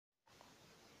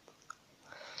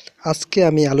আজকে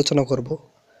আমি আলোচনা করব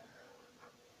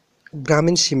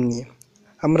গ্রামীণ সিম নিয়ে।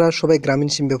 আমরা সবাই গ্রামীণ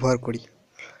সিম ব্যবহার করি।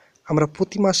 আমরা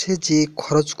প্রতি মাসে যে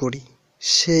খরচ করি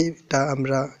সেটা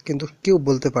আমরা কিন্তু কেউ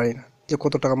বলতে পারি না যে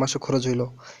কত টাকা মাসে খরচ হইলো।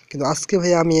 কিন্তু আজকে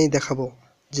ভাই আমি এই দেখাবো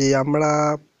যে আমরা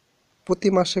প্রতি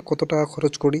মাসে কত টাকা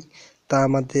খরচ করি, তা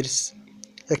আমাদের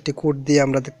একটি কোড দিয়ে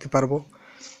আমরা দেখতে পারবো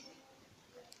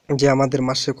যে আমাদের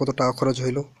মাসে কত টাকা খরচ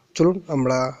হইলো। চলুন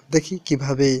আমরা দেখি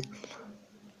কিভাবে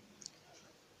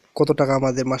কত টাকা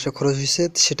আমাদের মাসে খরচ হয়েছে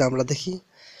সেটা আমরা দেখি।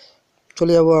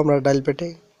 চলে যাব আমরা ডায়াল পেটে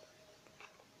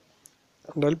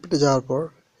যাওয়ার পর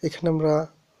এখানে আমরা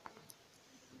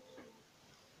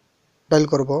ডায়াল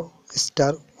করব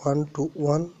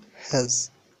 *121#।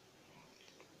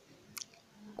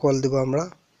 কল দেব আমরা।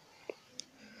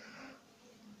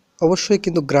 অবশ্যই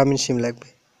কিন্তু গ্রামীণ সিম লাগবে।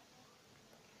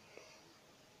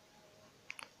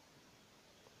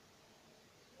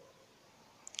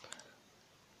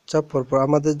 চাপার পর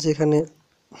আমাদের যেখানে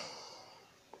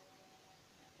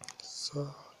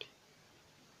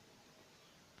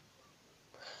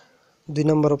 2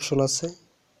 নম্বর অপশন আছে,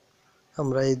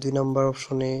 আমরা এই 2 নম্বর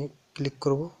অপশনে ক্লিক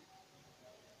করব।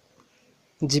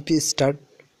 জিপি স্টার্ট,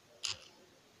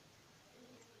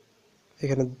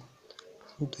 এখানে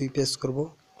 2 প্রেস করব।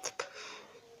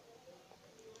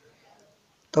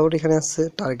 তারপর এখানে আছে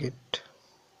টার্গেট,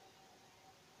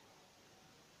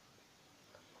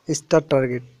 স্টার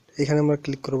টার্গেট, এখানে আমরা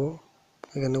ক্লিক করব।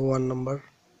 এখানে 1 নম্বর,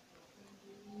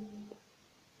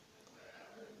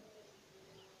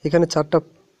 এখানে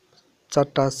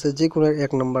চারটা আছে, যে কোনো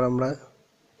এক নম্বর আমরা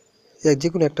যে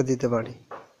কোনো একটা দিতে পারি,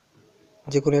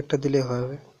 যে কোনো একটা দিলে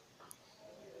হবে।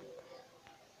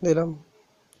 দিলাম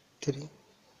 3।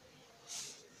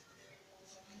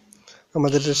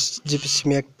 আমাদের জিপি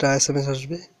সিমে একটা এসএমএস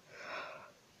আসবে।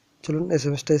 চলুন,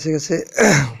 এসএমএসটা এসে গেছে।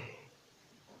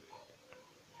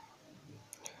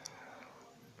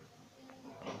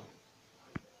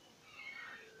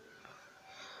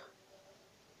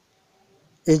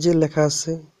 এই যে লেখা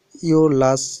আছে your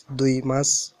last 2 mass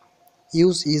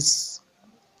use is,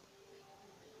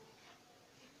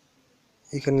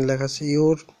 এখানে লেখা আছে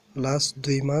your last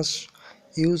 2 mass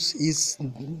use is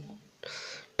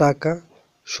টাকা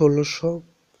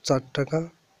 1604 টাকা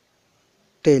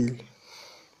টেল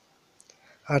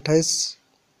 28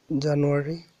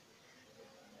 জানুয়ারি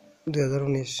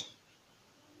 2019,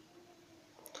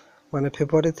 মানে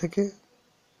ফেব্রুয়ারি থেকে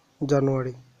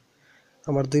জানুয়ারি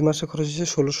আমার 2 মাসে খরচ হয়েছে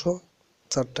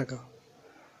 1604 টাকা।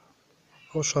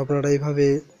 অবশ্য আপনারা এইভাবে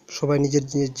সবাই নিজের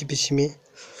জিপি সিমে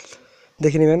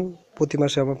দেখে নেবেন প্রতি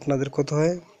মাসে আপনাদের কত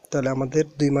হয়। তাহলে আমাদের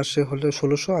 2 মাসে হলে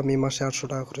 1600, আমি মাসে 800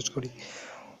 টাকা খরচ করি।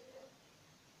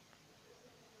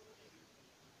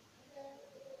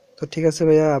 তো ঠিক আছে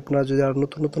ভাইয়া, আপনারা যদি আর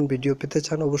নতুন নতুন ভিডিও পেতে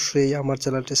চান অবশ্যই আমার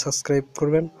চ্যানেলটি সাবস্ক্রাইব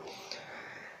করবেন।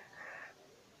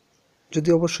 যদি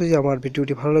অবশ্যই আমার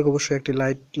ভিডিওটি ভালো লাগে অবশ্যই একটি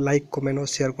লাইক কমেন্ট ও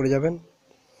শেয়ার করে যাবেন।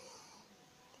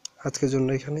 আজকের জন্য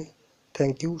এখানে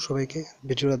থ্যাংক ইউ সবাইকে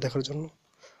ভিডিওটা দেখার জন্য।